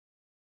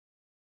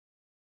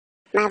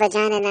My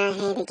vagina not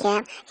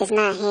handicapped, it's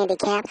not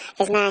handicapped,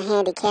 it's not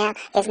handicapped,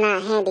 it's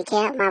not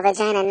handicapped. My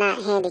vagina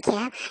not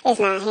handicapped, it's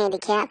not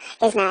handicapped,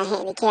 it's not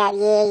handicapped.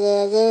 Yeah,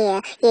 yeah,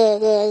 yeah, yeah,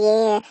 yeah,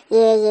 yeah,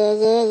 yeah, yeah,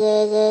 yeah,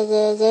 yeah, yeah,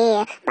 yeah,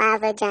 yeah. My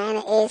vagina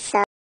is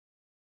so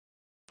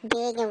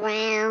big and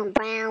round,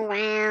 brown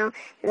round.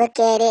 Look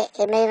at it,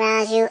 it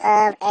reminds you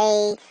of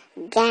a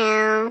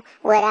gown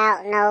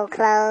without no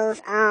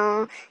clothes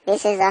on.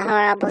 This is a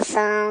horrible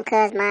song,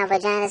 cause my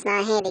vagina's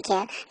not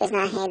handicapped. It's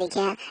not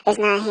handicapped, it's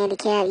not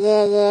handicapped,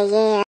 yeah, yeah,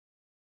 yeah.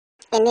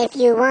 And if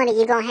you want it,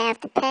 you're gonna have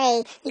to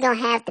pay. You're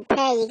gonna have to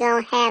pay, you're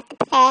gonna have to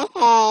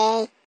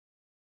pay.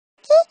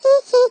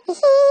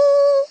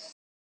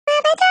 My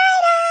vagina